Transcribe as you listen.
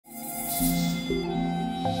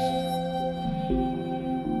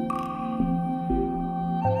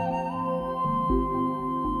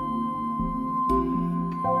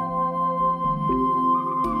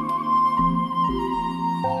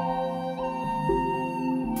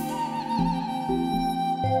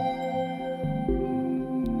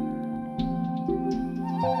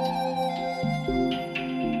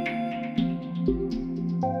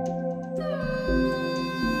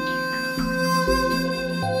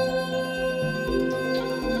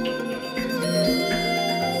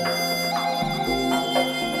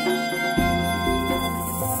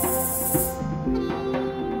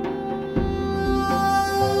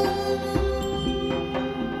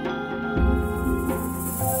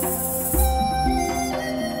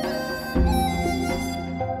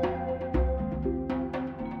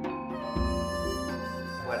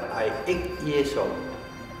I 8 years old.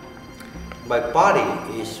 My body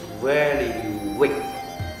is very weak,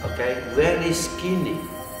 okay, very skinny.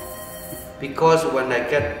 Because when I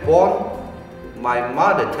get born, my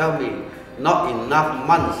mother tell me not enough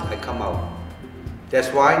months I come out.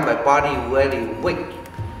 That's why my body very weak.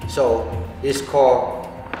 So it's called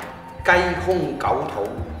雞胸狗肚,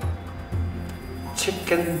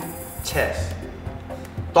 chicken chest,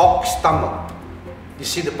 dog stomach. You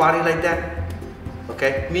see the body like that?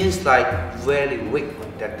 Okay, means like very weak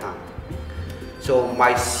at that time. So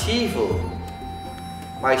my Sifu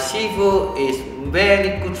is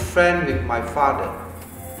very good friend with my father.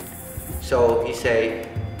 So he say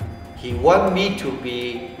he want me to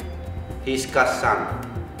be his godson.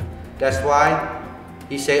 That's why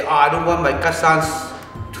he say, oh, I don't want my godsons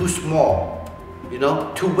too small, you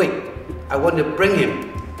know, too weak. I want to bring him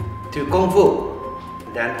to Kung Fu.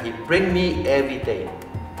 Then he bring me every day.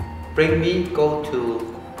 Bring me go to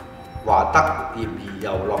Hòa德業餘遊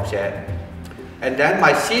樂社. And then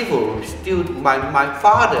my Sifu still, my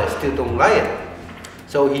father still don't like it.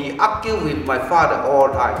 So he argue with my father all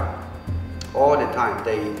the time. All the time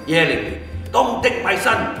they yelling me, don't take my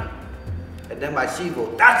son. And then my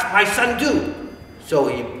Sifu, that's my son too. So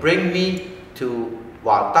he bring me to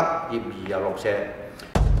Hòa德業餘遊樂社.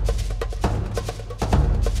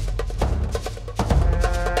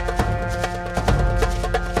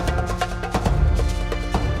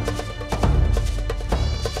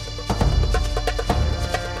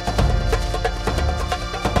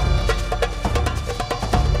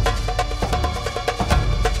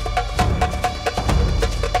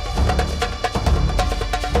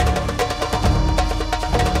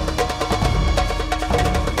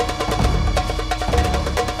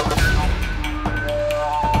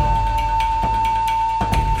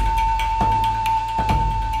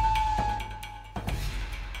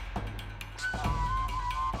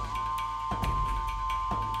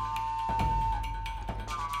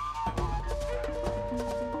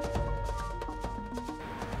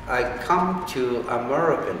 I come to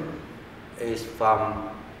American is from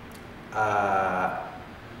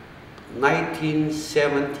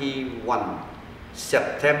 1971,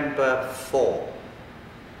 September 4.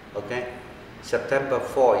 Okay, September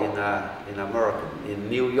 4 in America, in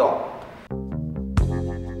New York.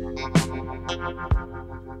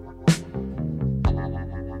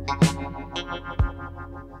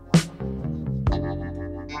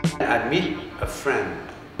 I meet a friend.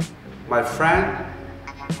 My friend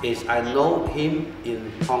is, I know him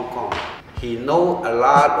in Hong Kong. He know a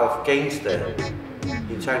lot of gangsters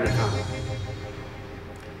in Chinatown.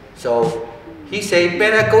 So he say,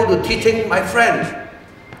 better go to teaching my friend.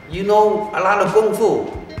 You know a lot of Kung Fu.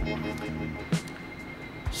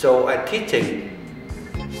 So I teaching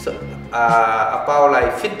about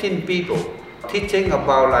like 15 people. Teaching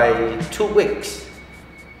about like 2 weeks.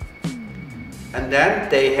 And then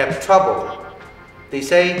they have trouble. They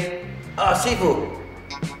say, Sifu,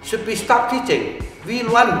 should we stop teaching? We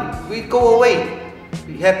run, we go away,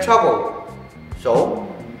 we have trouble. So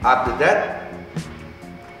after that,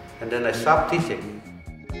 and then I stopped teaching.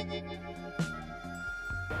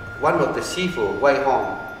 One of the Sifu, Wei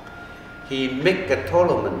Hong, he make a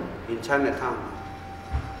tournament in Chinatown.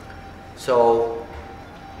 So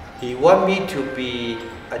he want me to be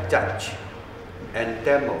a judge and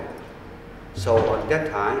demo. So on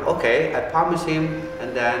that time, okay, I promise him,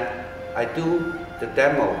 and then I do the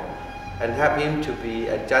demo and have him to be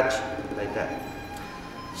a judge like that.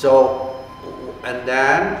 So, and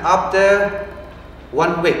then after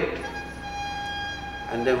 1 week,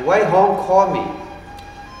 and then Wei Hong called me.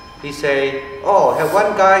 He say, oh, have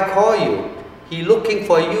one guy call you. He looking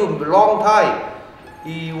for you a long time.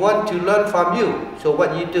 He want to learn from you. So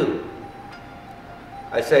what you do?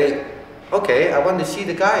 I say, okay, I want to see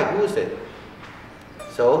the guy. Who is it?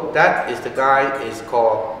 So that is the guy is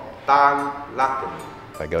called Dan Laken.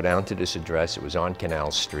 I go down to this address, it was on Canal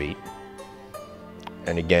Street.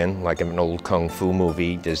 And again, like an old Kung Fu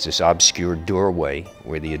movie, there's this obscure doorway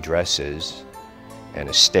where the address is, and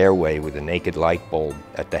a stairway with a naked light bulb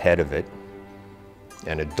at the head of it,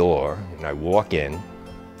 and a door. And I walk in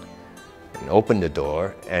and open the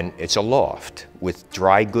door, and it's a loft with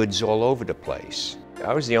dry goods all over the place.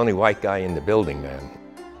 I was the only white guy in the building, man.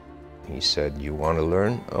 He said, "You want to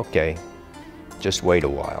learn? Okay, just wait a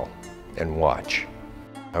while and watch."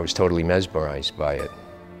 I was totally mesmerized by it.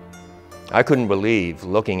 I couldn't believe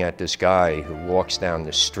looking at this guy who walks down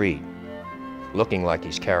the street looking like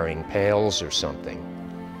he's carrying pails or something.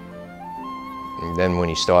 And then when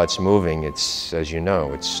he starts moving, it's, as you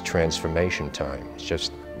know, it's transformation time. It's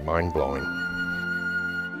just mind-blowing.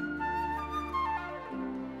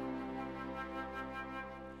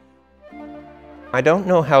 I don't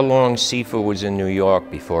know how long Sifu was in New York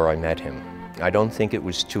before I met him. I don't think it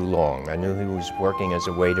was too long. I knew he was working as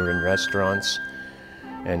a waiter in restaurants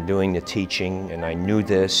and doing the teaching, and I knew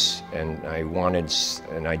this, and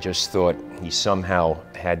I just thought he somehow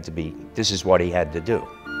had to be, this is what he had to do,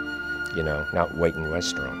 you know, not wait in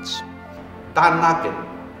restaurants. Dan Laken,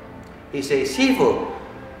 he said, "Sifu,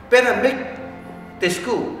 better make the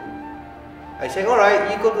school." I say, "All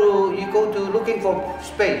right, you go to looking for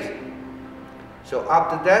space." So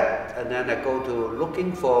after that, and then I go to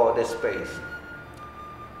looking for the space.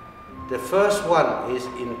 The first one is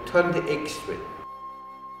in 28th Street.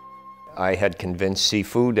 I had convinced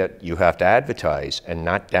Sifu that you have to advertise, and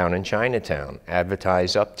not down in Chinatown,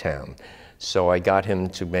 advertise uptown. So I got him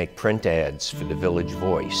to make print ads for the Village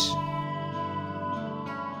Voice.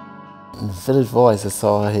 In the Village Voice, I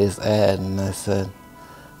saw his ad and I said,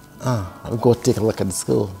 I'll go take a look at the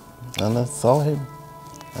school. And I saw him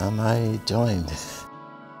and I joined.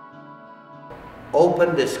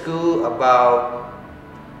 Opened the school about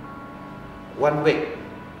 1 week.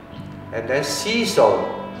 And then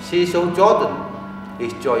Cecil Jordan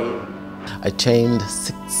is joining. I trained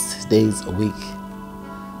 6 days a week,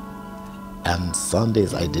 and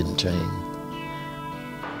Sundays I didn't train.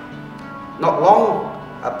 Not long,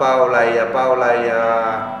 about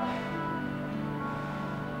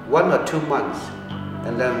 1 or 2 months,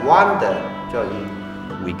 and then Wanda joined.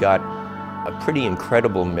 We got a pretty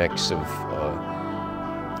incredible mix of,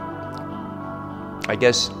 I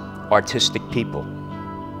guess, artistic people.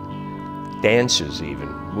 Dancers even,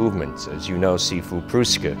 movements. As you know, Sifu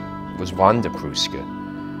Pruska was Wanda Pruska,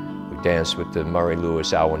 who danced with the Murray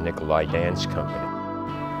Lewis Alwyn Nicolai Dance Company.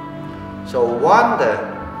 So Wanda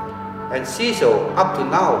and Cecil, up to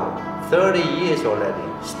now, 30 years already,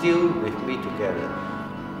 still with me together.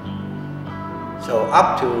 So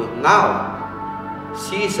up to now,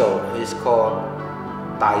 Cecil is called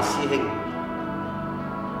Dai Si Hing.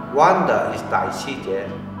 Wanda is Dai Si Jie.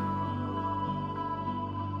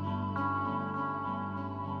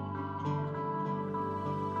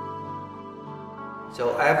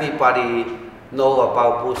 So everybody know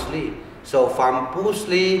about Bruce Lee. So from Bruce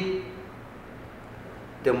Lee,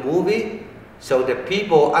 the movie, so the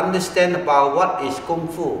people understand about what is Kung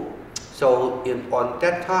Fu. So on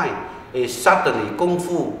that time, it's suddenly Kung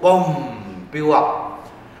Fu, boom, build up.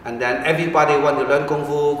 And then everybody want to learn Kung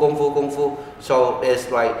Fu, Kung Fu, Kung Fu. So it's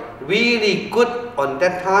like really good on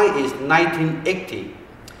that time is 1980.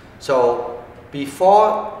 So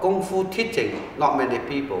before Kung Fu teaching, not many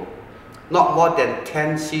people. Not more than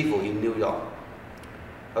 10 Sifu in New York.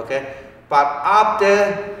 Okay? But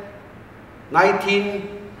after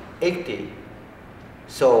 1980,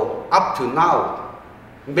 so up to now,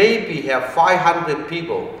 maybe have 500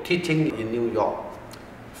 people teaching in New York.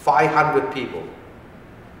 500 people.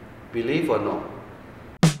 Believe or not?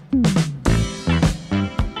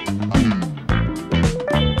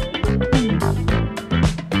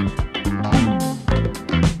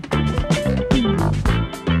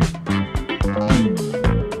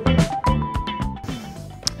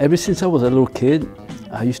 Ever since I was a little kid,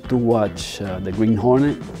 I used to watch The Green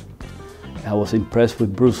Hornet. I was impressed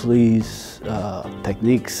with Bruce Lee's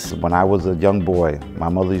techniques. When I was a young boy, my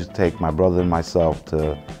mother used to take my brother and myself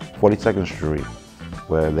to 42nd Street,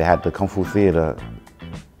 where they had the Kung Fu theater,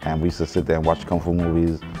 and we used to sit there and watch Kung Fu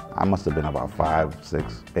movies. I must have been about 5,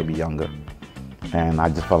 6, maybe younger, and I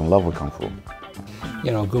just fell in love with Kung Fu.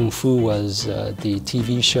 You know, Kung Fu was the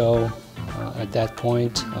TV show. At that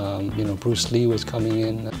point, you know, Bruce Lee was coming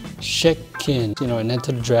in. Shek Kin, you know, in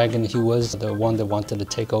Enter the Dragon, he was the one that wanted to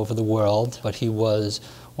take over the world, but he was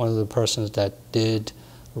one of the persons that did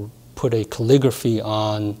put a calligraphy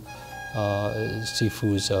on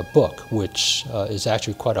Sifu's book, which is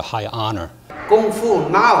actually quite a high honor. Kung Fu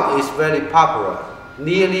now is very popular.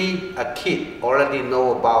 nearly a kid already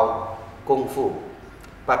know about Kung Fu.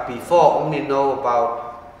 But before only know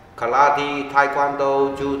about karate,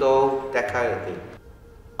 taekwondo, judo, that kind of thing.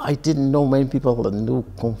 I didn't know many people that knew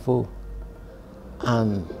Kung Fu.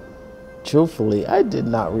 And truthfully, I did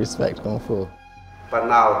not respect Kung Fu. But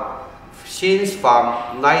now, since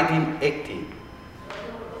from 1980,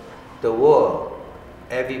 the world,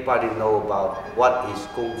 everybody know about what is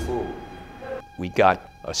Kung Fu. We got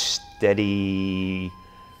a steady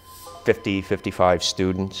 50, 55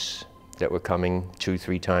 students that were coming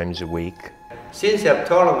 2-3 times a week. Since you have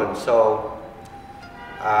tournament, so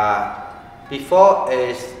before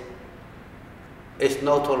is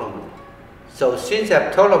no tournament. So since you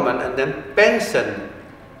have tournament, and then Benson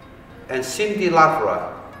and Cindy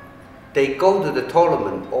Lavra, they go to the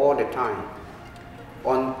tournament all the time.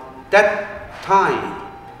 On that time,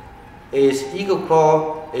 is Eagle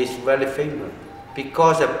Claw is very famous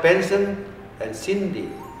because of Benson and Cindy.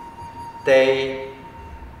 They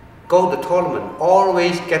go to the tournament,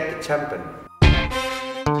 always get the champion.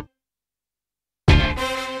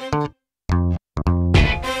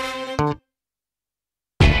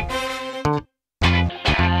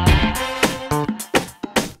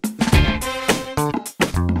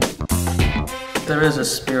 There is a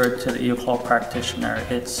spirit to the Eagle Claw practitioner.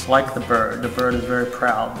 It's like the bird. The bird is very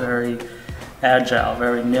proud, very agile,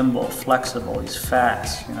 very nimble, flexible. He's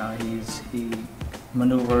fast. You know, he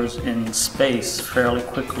maneuvers in space fairly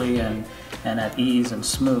quickly and at ease and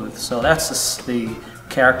smooth. So that's the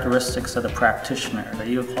characteristics of the practitioner. The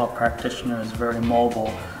Eagle Claw practitioner is very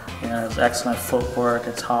mobile. You know, it's excellent footwork.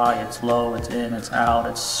 It's high, it's low, it's in, it's out,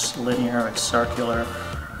 it's linear, it's circular.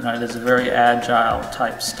 You know, it is a very agile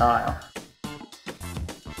type style.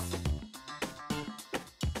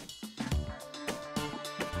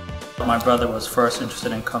 My brother was first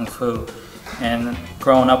interested in Kung Fu, and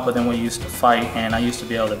growing up with him we used to fight, and I used to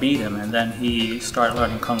be able to beat him, and then he started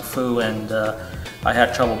learning Kung Fu, and I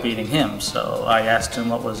had trouble beating him, so I asked him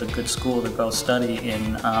what was a good school to go study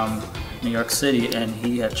in New York City, and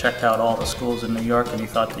he had checked out all the schools in New York, and he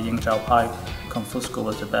thought the Ying Kung Fu school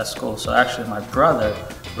was the best school. So actually my brother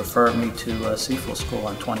referred me to Sifu School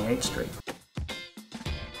on 28th Street.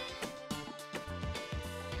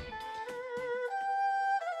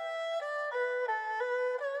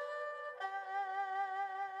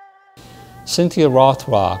 Cynthia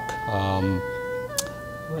Rothrock,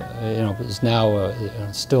 is now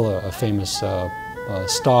still a famous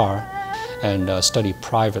star, and studied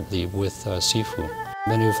privately with Sifu.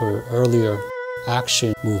 Many of her earlier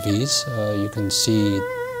action movies, you can see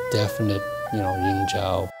definite, Ying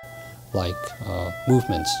Zhao-like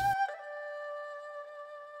movements.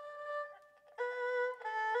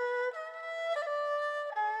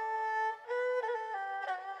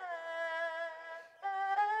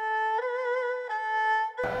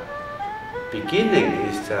 Beginning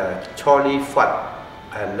is Charlie Fut,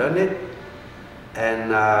 I learned it,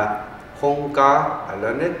 and Hong Ga, I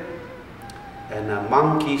learned it, and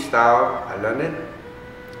monkey style, I learned it,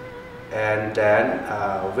 and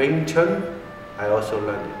then Wing Chun, I also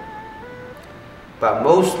learned it. But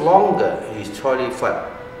most longer is Charlie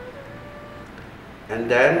Fut.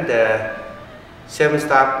 And then the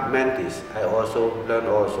Seven-Staff Mantis, I also learned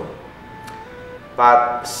also.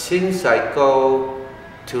 But since I go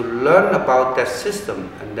to learn about that system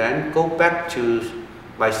and then go back to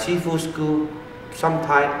my Sifu school,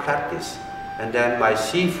 sometime practice, and then my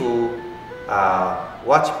Sifu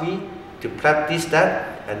watch me to practice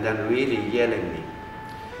that, and then really yelling me.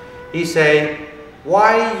 He say,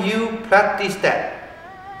 why you practice that?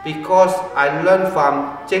 Because I learned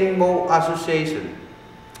from Jingmo Association.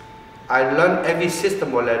 I learned every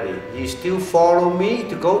system already. You still follow me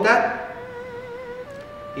to go that?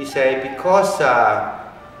 He say, because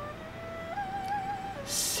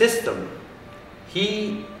system,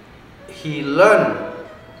 he learned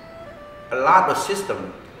a lot of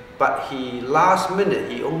system, but he last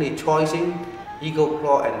minute he only choosing Eagle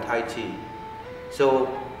Claw and Tai Chi. So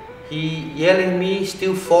he yelling me,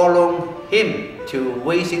 still following him to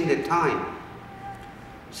wasting the time.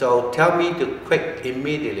 So tell me to quit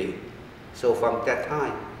immediately. So from that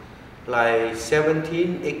time, like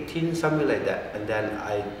 17, 18, something like that, and then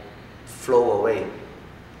I flow away.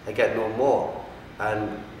 I get no more.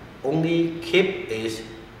 And only keep is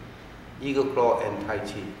Eagle Claw and Tai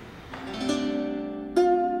Chi.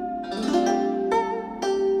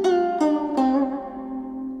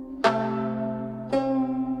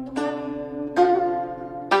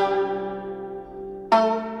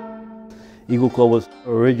 Eagle Claw was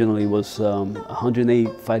originally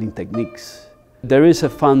 108 fighting techniques. There is a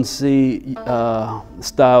Faan Tzi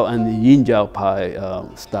style and the Yin Jiao Pai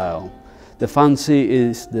style. The Faan Tzi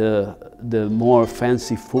is the more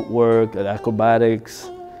fancy footwork, acrobatics,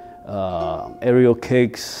 aerial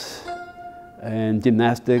kicks, and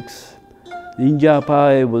gymnastics. Ying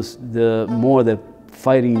was more the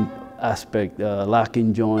fighting aspect,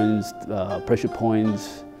 locking joints, pressure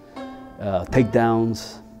points,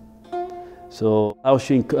 takedowns. So Lao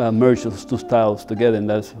Chin merged those two styles together, and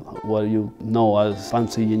that's what you know as Faan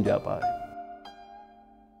Tzi Ying Pai.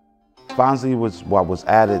 Faan Tzi was what was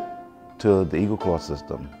added to the Eagle Claw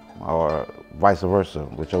system, or vice versa,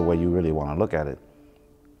 whichever way you really want to look at it.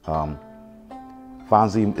 Faan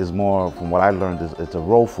Tzi is more, from what I learned, it's a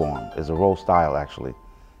roll form, it's a roll style actually.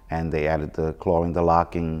 And they added the clawing, the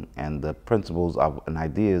locking, and the principles of and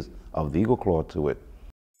ideas of the Eagle Claw to it.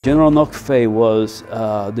 General Ngok Fei was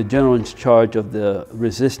the general in charge of the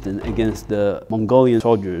resistance against the Mongolian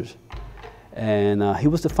soldiers. And he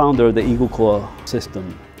was the founder of the Eagle Claw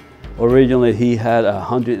system. Originally, he had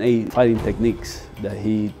 108 fighting techniques that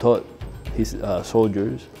he taught his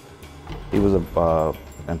soldiers. He was an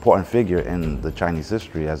important figure in the Chinese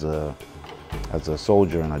history as a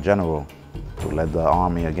soldier and a general who led the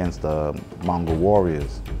army against the Mongol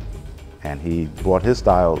warriors. And he brought his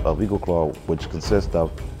style of Eagle Claw, which consists of,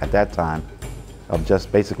 at that time, of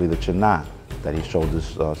just basically the Chin Na that he showed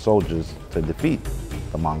his soldiers to defeat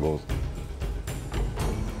the Mongols.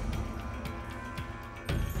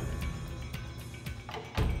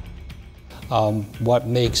 What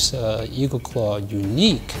makes Eagle Claw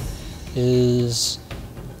unique is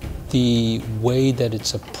the way that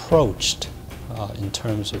it's approached in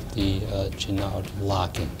terms of the Jinao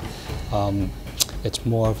locking. It's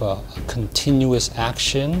more of a continuous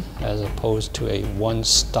action as opposed to a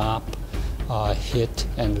one-stop hit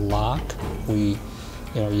and lock.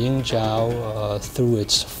 Ying Jiao, through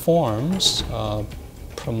its forms,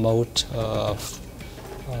 promote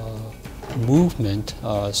movement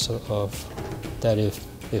that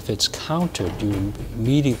if it's countered, you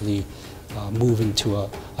immediately move into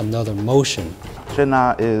another motion. Chin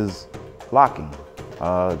Na is locking,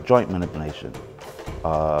 joint manipulation,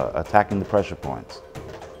 attacking the pressure points,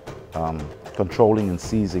 controlling and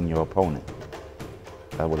seizing your opponent.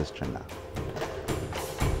 That's what is Chin Na.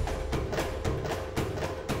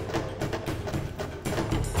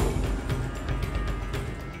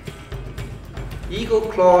 Eagle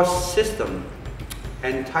Claw system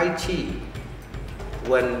and Tai Chi,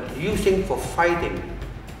 when using for fighting,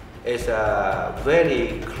 is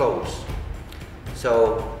very close.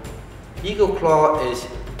 So Eagle Claw is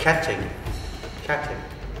catching.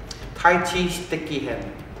 Tai Chi sticky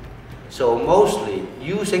hand. So mostly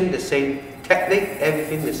using the same technique,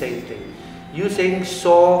 everything the same thing. Using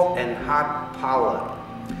soft and hard power,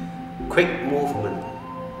 quick movement.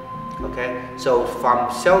 Okay, so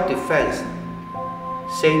from self-defense,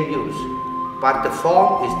 same use, but the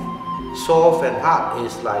form is soft and hard.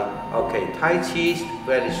 Is like, okay, Tai Chi is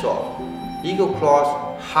very soft, Eagle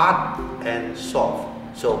Claws hard and soft,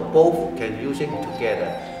 so both can use it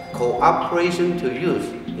together. Cooperation to use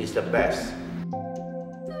is the best.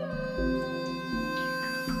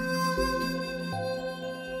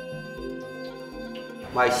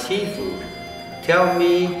 My Shifu tell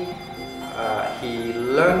me he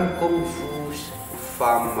learned Kung Fu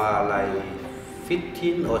from like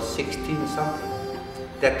 15 or 16 something.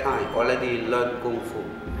 That time already learned Kung Fu.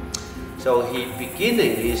 So he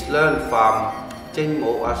beginning is learned from Jing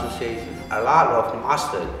Mo Association. A lot of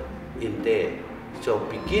masters in there. So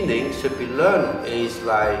beginning should be learned is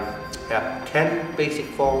like have 10 basic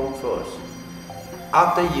form first.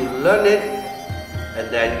 After you learn it, and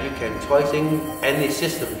then you can choosing any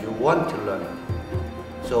system you want to learn.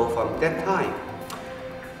 So from that time,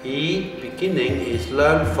 he beginning is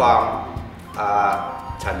learned from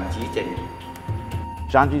Chan Ji Jing.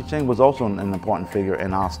 Chan Ji Jing was also an important figure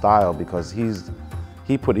in our style because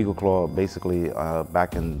he put Eagle Claw basically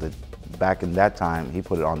back in that time. He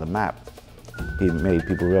put it on the map. He made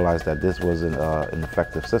people realize that this was an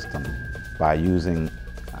effective system by using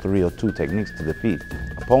 3 or 2 techniques to defeat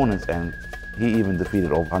opponents, and he even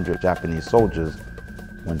defeated over 100 Japanese soldiers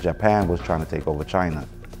when Japan was trying to take over China,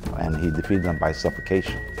 and he defeated them by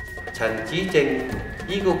suffocation. Chan Ji Jing,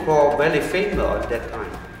 Eagle Claw very famous at that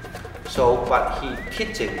time. So, but he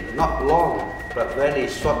teaching not long, but very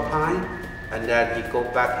short time, and then he go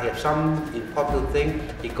back, he have some important thing,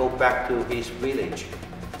 he go back to his village.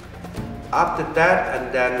 After that,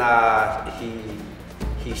 and then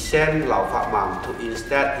he sent Lao Fat Man to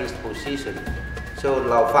instead his position. So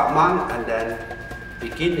Lao Fat Man and then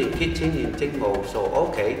beginning teaching in Jing Mo. So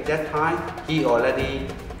okay, that time he already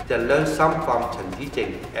learned some from Chan Ji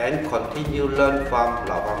Jing and continue learn from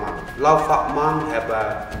Lao Fat Man. Lao Fat Man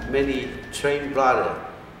have many trained brothers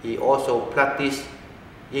he also practiced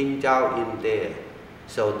Ying Jiao in there.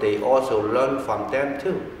 So they also learn from them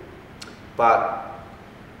too. But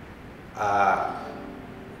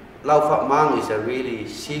Lao Fat Mang is a really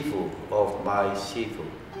Sifu of my Sifu.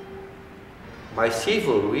 My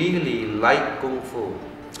Sifu really like Kung Fu.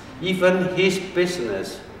 Even his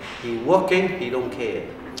business, he working, he don't care.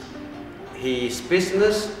 His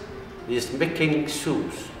business is making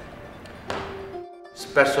shoes.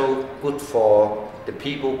 Special, good for the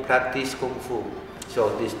people practice Kung Fu.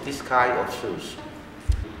 So this kind of shoes.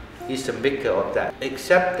 He's a maker of that.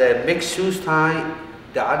 Except the make shoes time,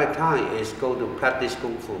 the other time is go to practice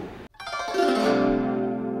Kung Fu.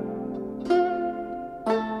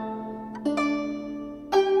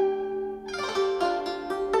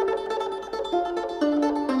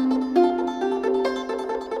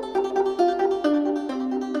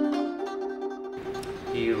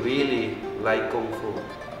 He really liked Kung Fu.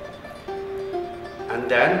 And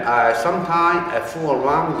then sometimes I fool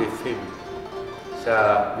around with him.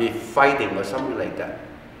 So we fighting or something like that.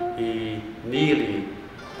 He nearly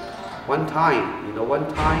one time,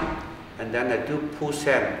 and then I do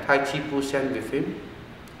Pusen, Tai Chi Pusen with him.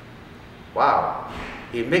 Wow,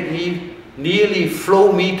 he made me nearly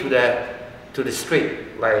flow me to the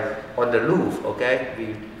street, like on the roof.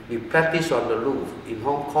 Okay, we practice on the roof in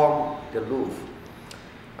Hong Kong. The roof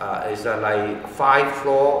is like 5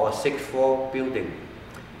 floor or 6 floor building,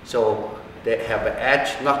 so they have an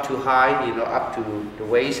edge not too high, up to the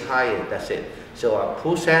waist high. That's it. So I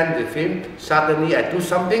push hand with him. Suddenly I do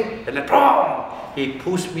something, and then boom! He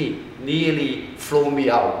pushed me, nearly throw me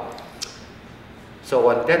out. So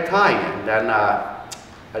at that time, and then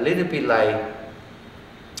a little bit like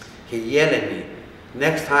he yelled at me.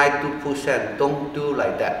 Next time do push hand, don't do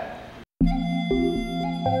like that.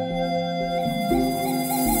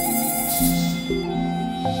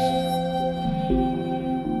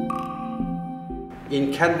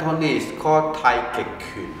 In Cantonese, it's called Tai Chi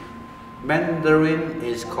Chuan. Mandarin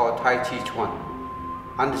is called Tai Chi Chuan.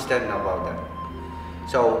 Understand about that?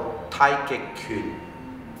 So Tai Chi Chuan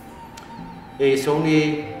is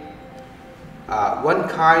only one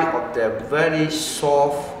kind of the very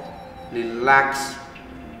soft, relaxed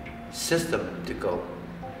system to go.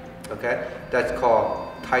 Okay, that's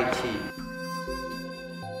called Tai Chi.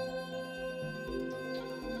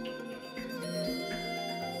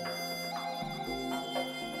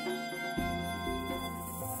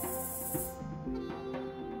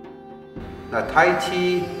 Now Tai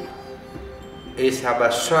Chi is have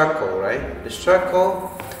a circle, right? The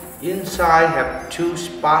circle inside have 2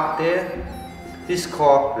 spots there. This is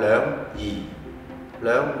called Leung Yi.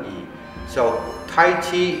 Leung Yi. So Tai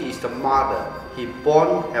Chi is the mother. He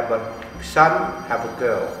born, have a son, have a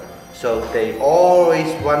girl. So they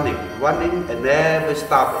always running and never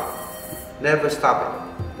stop it. Never stop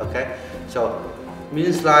it. Okay? So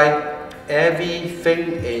means like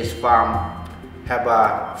everything is from have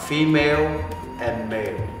a female and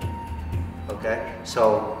male. Okay,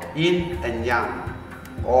 so yin and yang,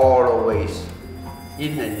 always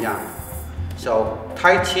yin and yang. So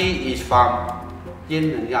Tai Chi is from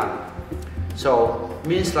yin and yang. So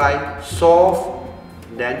means like soft,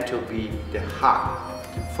 then to be the hard.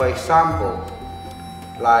 For example,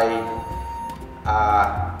 like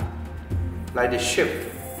the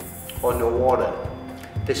ship on the water.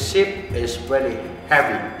 The ship is very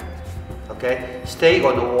heavy. Okay, stay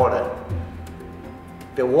on the water.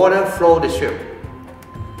 The water flow the ship,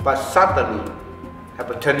 but suddenly have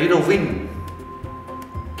a tornado wind.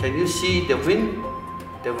 Can you see the wind?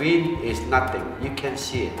 The wind is nothing. You can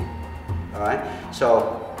see it. All right.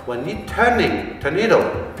 So when you turning tornado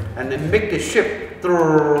and then make the ship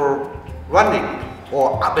running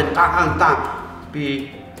or up and down,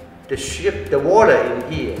 be the ship, the water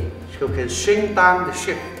in here, so can sink down the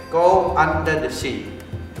ship, go under the sea.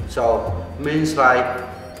 So means like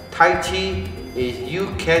Tai Chi is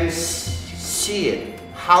you can see it.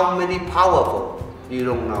 How many powerful you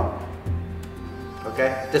don't know.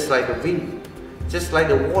 Okay, just like the wind, just like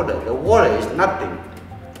the water. The water is nothing,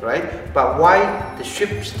 right? But why the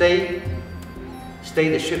ship stay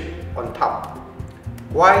the ship on top?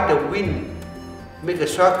 Why the wind make a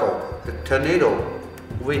circle? The tornado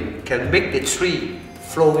wind can make the tree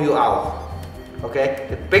flow you out. Okay,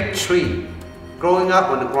 the big tree growing up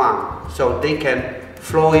on the ground, so they can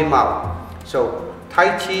flow him out. So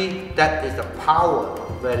Tai Chi, that is the power,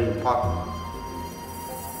 very important.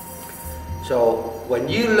 So when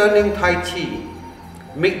you learning Tai Chi,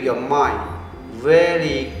 make your mind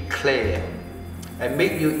very clear and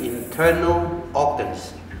make your internal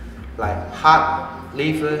organs like heart,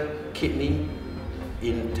 liver, kidney,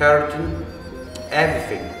 intelligence,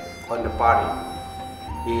 everything on the body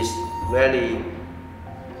is very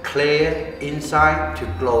clear inside to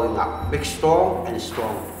glowing up. Make strong and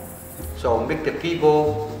strong. So make the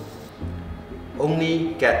people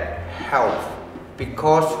only get health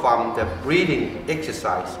because from the breathing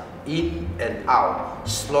exercise, in and out,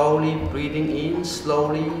 slowly breathing in,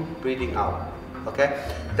 slowly breathing out. Okay,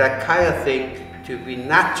 that kind of thing to be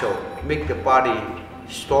natural, make the body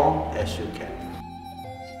strong as you can.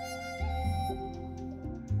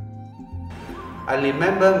 I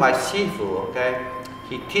remember my Sifu, okay,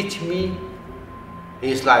 he teach me,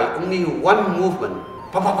 it's like only one movement,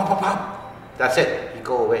 pop, pop, pop, pop, pop. That's it, you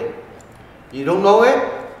go away. You don't know it?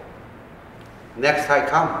 Next time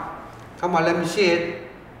come on, let me see it.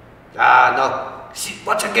 Ah, no, see,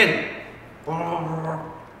 watch again.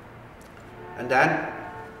 And then,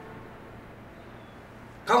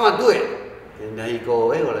 come on, do it. And then you go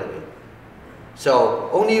away already. So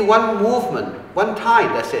only one movement, one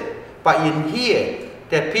time, that's it. But in here,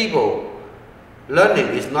 the people learning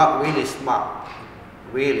is not really smart,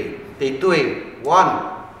 really. They're doing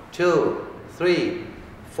 1, 2, 3,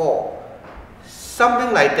 4,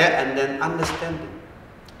 something like that, and then understanding.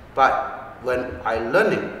 But when I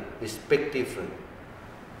learning, it's big difference.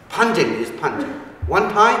 Punching is punching. One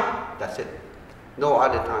time, that's it. No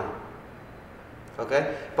other time.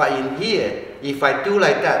 Okay? But in here, if I do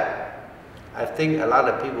like that, I think a lot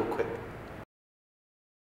of people quit.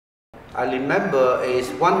 I remember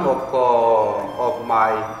is one of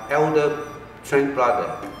my elder trained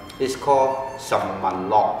brother. It's called Samman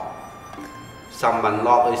Lok. Samman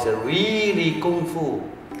Lok is a really kung fu,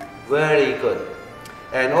 very good.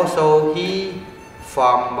 And also he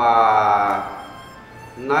from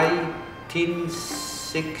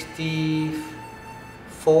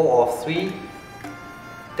 1964 or 3,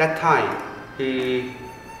 that time he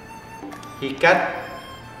got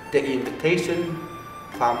the invitation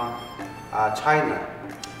from China,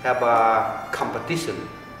 have a competition.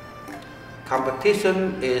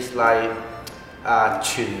 Competition is like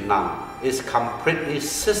Chun Nung. It's completely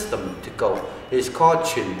system to go. It's called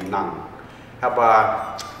Chun Nung. Have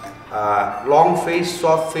a long face,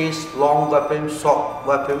 short face, long weapon, short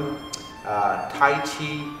weapon, Tai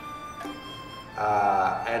Chi,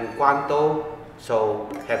 and Guando. So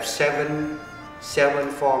have seven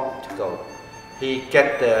forms to go. He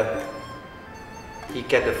get the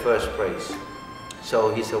first place.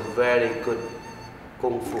 So he's a very good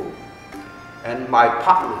kung fu. And my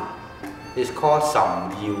partner is called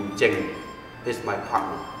Sam Yu Jing. Is my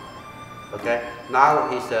partner. Okay. Now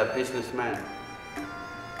he's a businessman.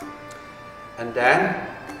 And then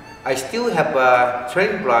I still have a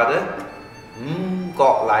trained brother, Ming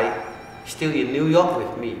Ngok Fei, still in New York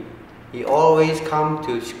with me. He always come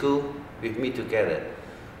to school with me together.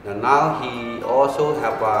 And now he also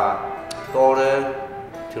have a daughter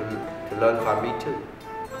to learn from me too.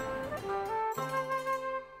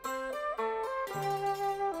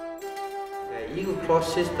 The Eagle Claw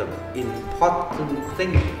system, important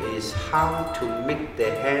thing is how to make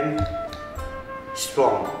the hand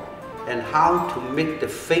strong and how to make the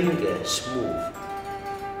finger smooth.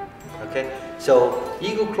 Okay, so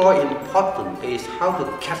Eagle Claw important is how to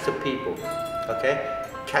catch the people. Okay,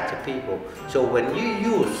 catch the people. So when you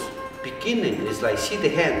use beginning, it's like see the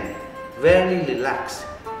hand very relaxed,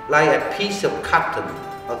 like a piece of cotton.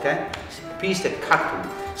 Okay, piece of cotton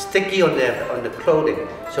sticky on the clothing.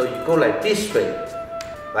 So you go like this way,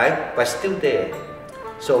 right? But still there.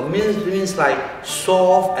 So means like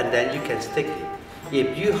soft, and then you can stick it.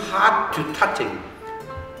 If you hard to touching,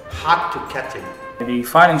 hard to catching. The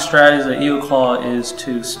fighting strategy of Eagle Claw is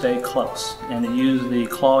to stay close and to use the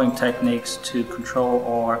clawing techniques to control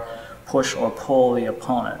or push or pull the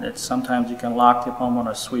opponent. It's sometimes you can lock the opponent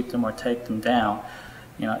or sweep them or take them down.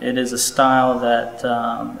 You know, it is a style that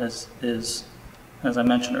is, as I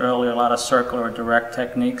mentioned earlier, a lot of circular or direct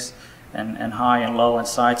techniques and high and low and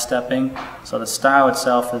sidestepping. So the style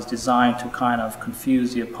itself is designed to kind of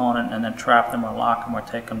confuse the opponent and then trap them or lock them or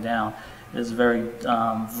take them down. It is a very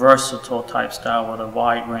versatile type style with a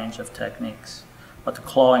wide range of techniques. But the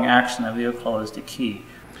clawing action of Eagle Claw is the key.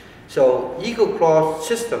 So Eagle Claw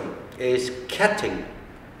system is catching,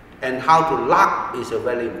 and how to lock is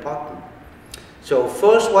very important. So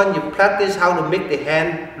first one, you practice how to make the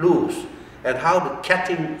hand loose and how to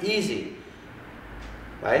catching easy.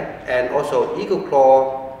 Right? And also Eagle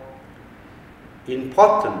Claw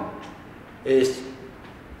important is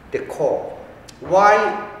the core.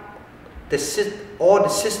 Why all the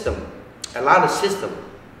system, a lot of system,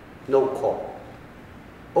 no core.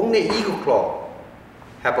 Only Eagle Claw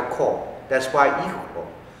have a core. That's why Eagle Claw.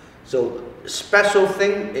 So special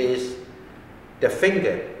thing is the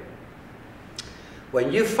finger.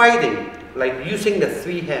 When you're fighting, like using the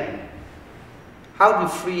three hand. How do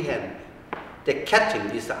free hand? The catching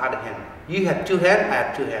is the other hand. You have two hands, I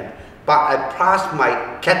have two hands. But I pass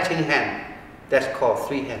my catching hand. That's called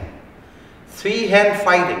three hand. Three hand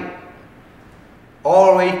fighting,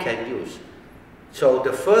 always can use. So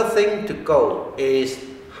the first thing to go is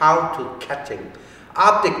how to catching.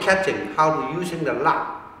 After catching, how to using the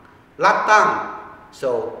lock down.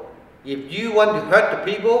 So if you want to hurt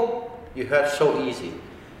the people, you hurt so easy.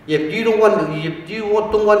 If you don't want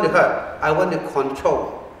to hurt, I want to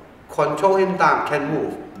control him down, can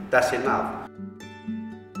move. That's enough.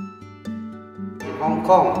 In Hong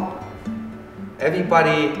Kong,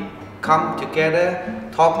 everybody come together,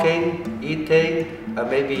 talking, eating,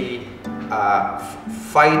 maybe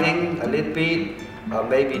fighting a little bit, or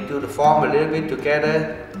maybe do the form a little bit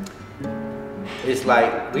together. It's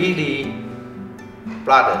like really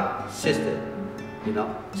brother, sister, you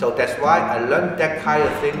know. So that's why I learned that kind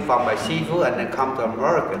of thing from my sifu and then come to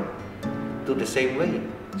American, do the same way.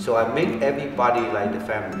 So I make everybody like the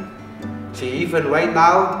family. See, even right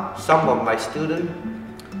now, some of my students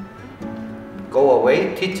go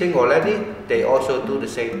away teaching already, they also do the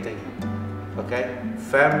same thing. Okay?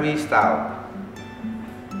 Family style.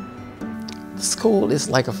 School is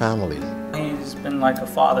like a family. He's been like a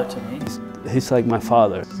father to me. He's like my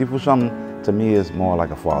father. Sifu Shum to me is more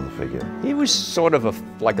like a father figure. He was sort of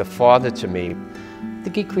like a father to me. I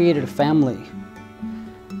think he created a family.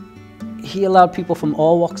 He allowed people from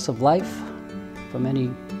all walks of life, from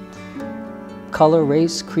any color,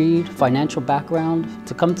 race, creed, financial background,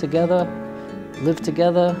 to come together, live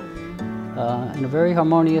together in a very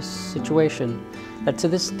harmonious situation that to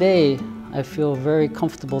this day I feel very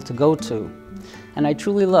comfortable to go to, and I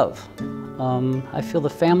truly love. I feel the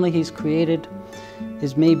family he's created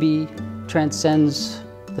is maybe transcends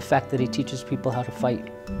the fact that he teaches people how to fight.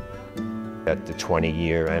 At the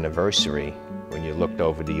 20-year anniversary, when you looked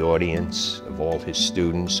over the audience of all his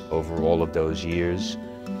students over all of those years,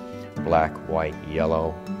 black, white,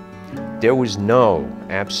 yellow, there was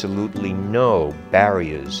absolutely no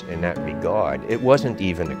barriers in that regard. It wasn't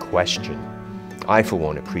even a question. I, for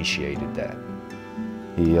one, appreciated that.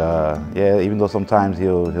 He, yeah, even though sometimes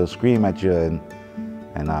he'll scream at you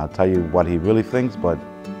and tell you what he really thinks, but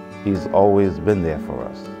he's always been there for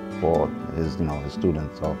us, for his, his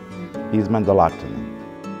students. So he's meant a lot to me.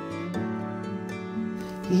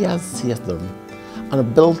 He has an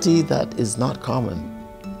ability that is not common,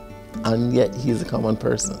 and yet he's a common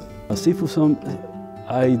person. Sifu Shum,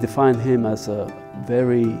 I define him as a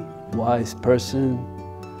very wise person,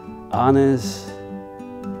 honest,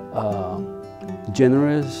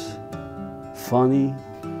 generous, funny.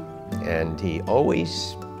 And he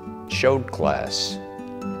always showed class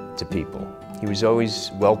to people. He was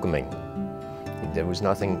always welcoming. There was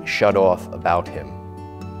nothing shut off about him.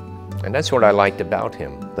 And that's what I liked about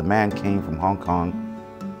him. The man came from Hong Kong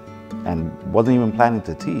and wasn't even planning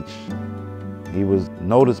to teach. He was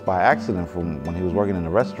noticed by accident from when he was working in a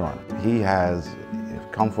restaurant. He has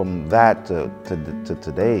come from that to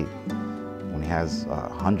today, when he has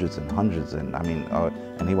hundreds and hundreds, and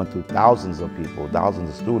and he went through thousands of people, thousands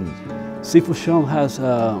of students. Sifu Shum has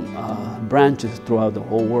branches throughout the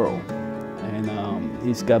whole world, and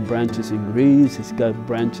he's got branches in Greece, he's got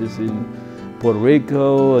branches in Puerto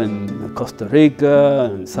Rico and Costa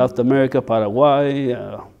Rica and South America, Paraguay,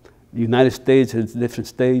 United States and different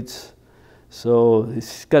states. So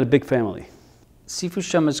he's got a big family. Sifu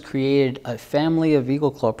Shum has created a family of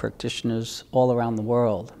Eagle Claw practitioners all around the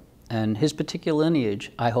world. And his particular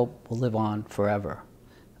lineage, I hope, will live on forever.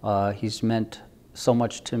 He's meant so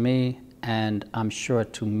much to me, and I'm sure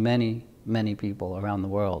to many, many people around the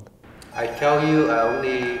world. I tell you, I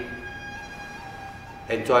only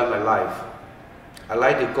enjoy my life. I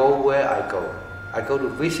like to go where I go. I go to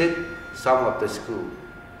visit some of the school,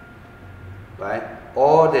 right?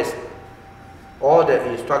 All the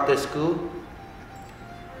instructor school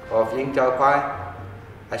of Ying Jow Pai,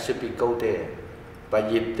 I should be go there.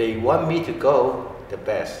 But if they want me to go, the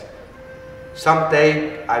best.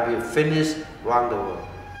 Someday I will finish around the world.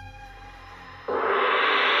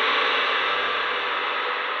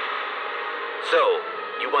 So,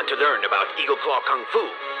 you want to learn about Eagle Claw Kung Fu?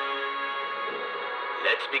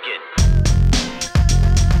 Let's begin.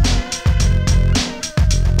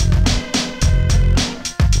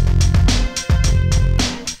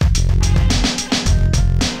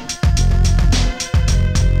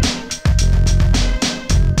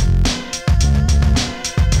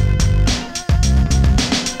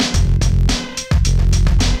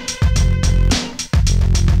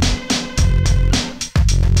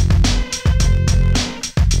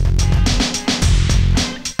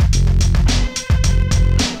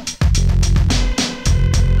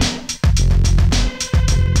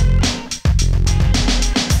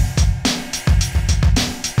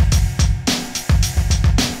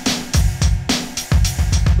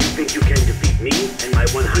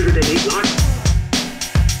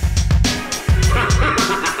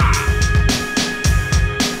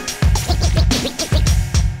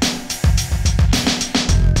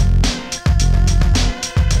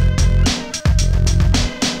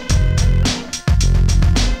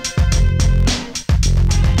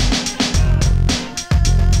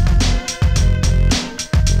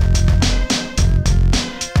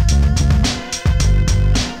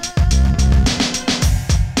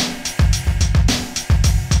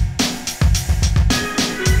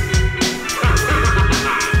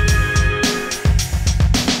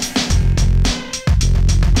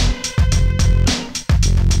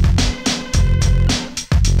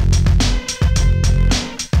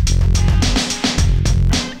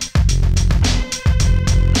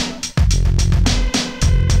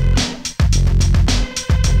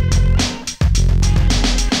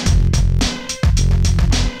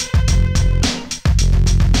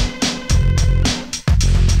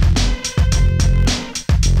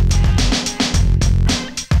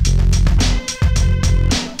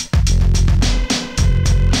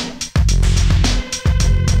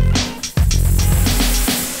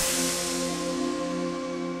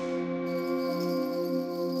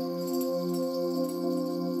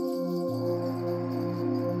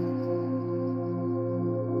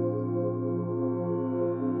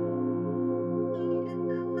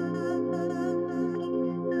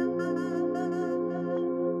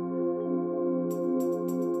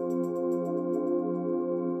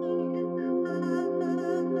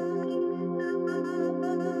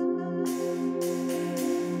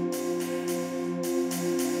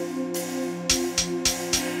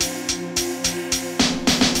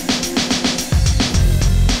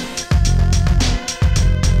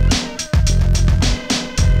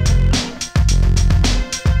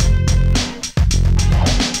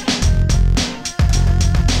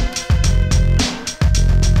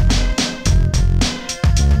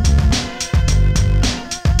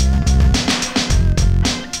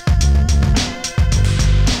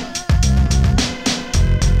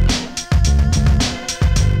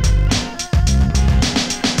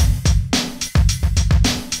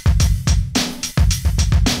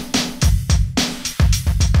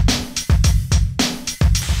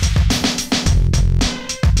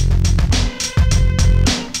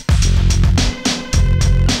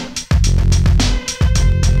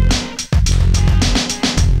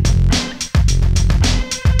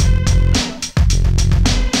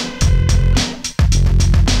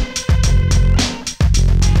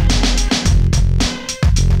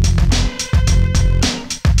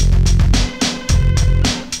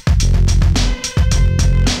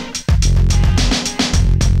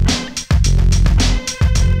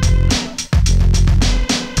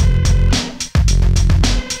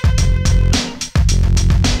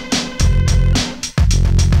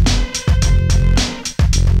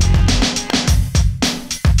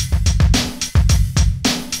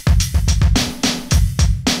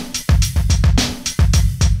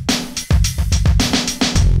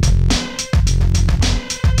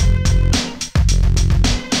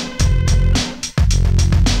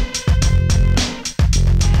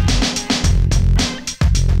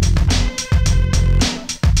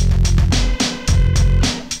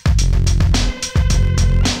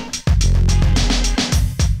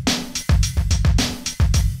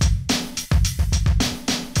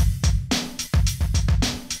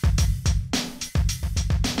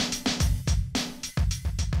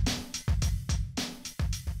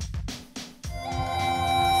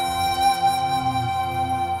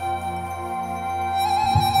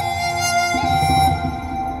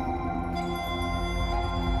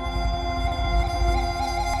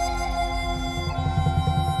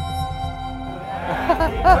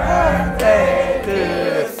 birthday to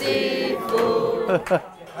Sifu.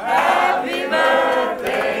 Happy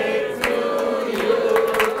birthday to you.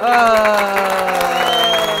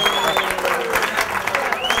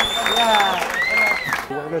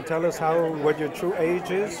 You want to tell us what your true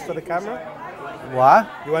age is for the camera? What?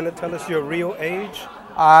 You want to tell us your real age?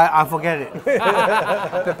 I forget it.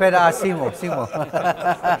 Pero Simo.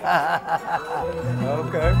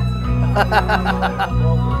 Okay.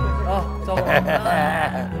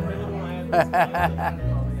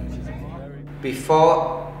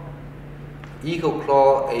 Before Eagle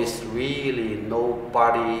Claw is really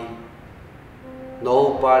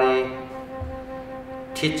nobody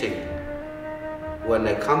teaching when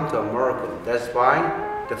they come to America. That's why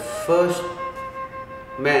the first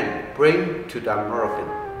man bring to the American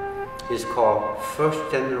is called first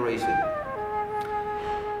generation.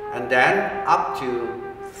 And then up to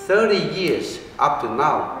 30 years up to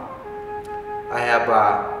now, I have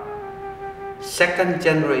a second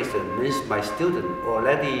generation, means my student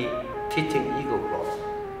already teaching Eagle Claw.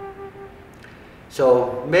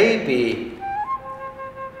 So maybe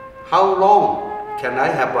how long can I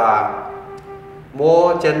have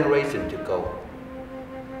more generation to go?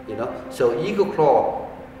 You know, so Eagle Claw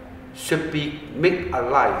should be made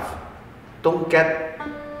alive, don't get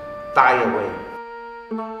die away.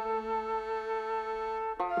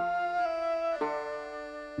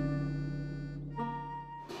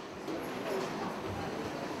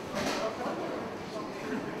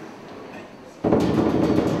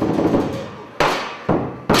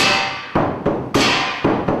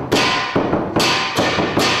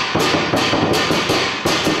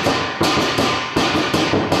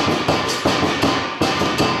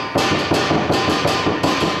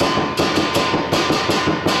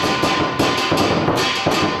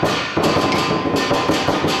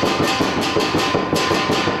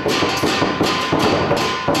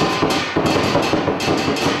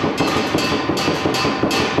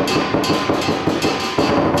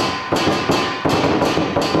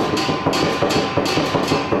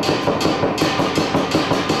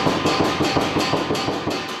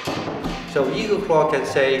 So Eagle Claw can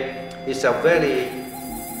say it's a very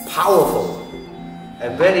powerful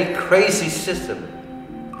and very crazy system.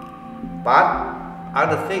 But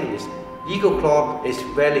other thing is, Eagle Claw is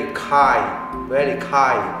very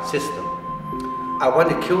kind system. I want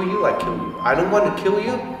to kill you, I kill you. I don't want to kill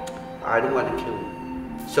you, I don't want to kill you.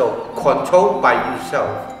 So control by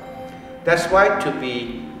yourself. That's why to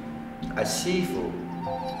be a Sifu,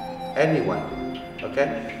 anyone,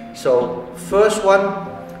 okay? So first one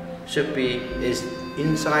should be is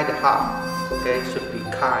inside the heart, okay? Should be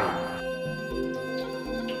kind.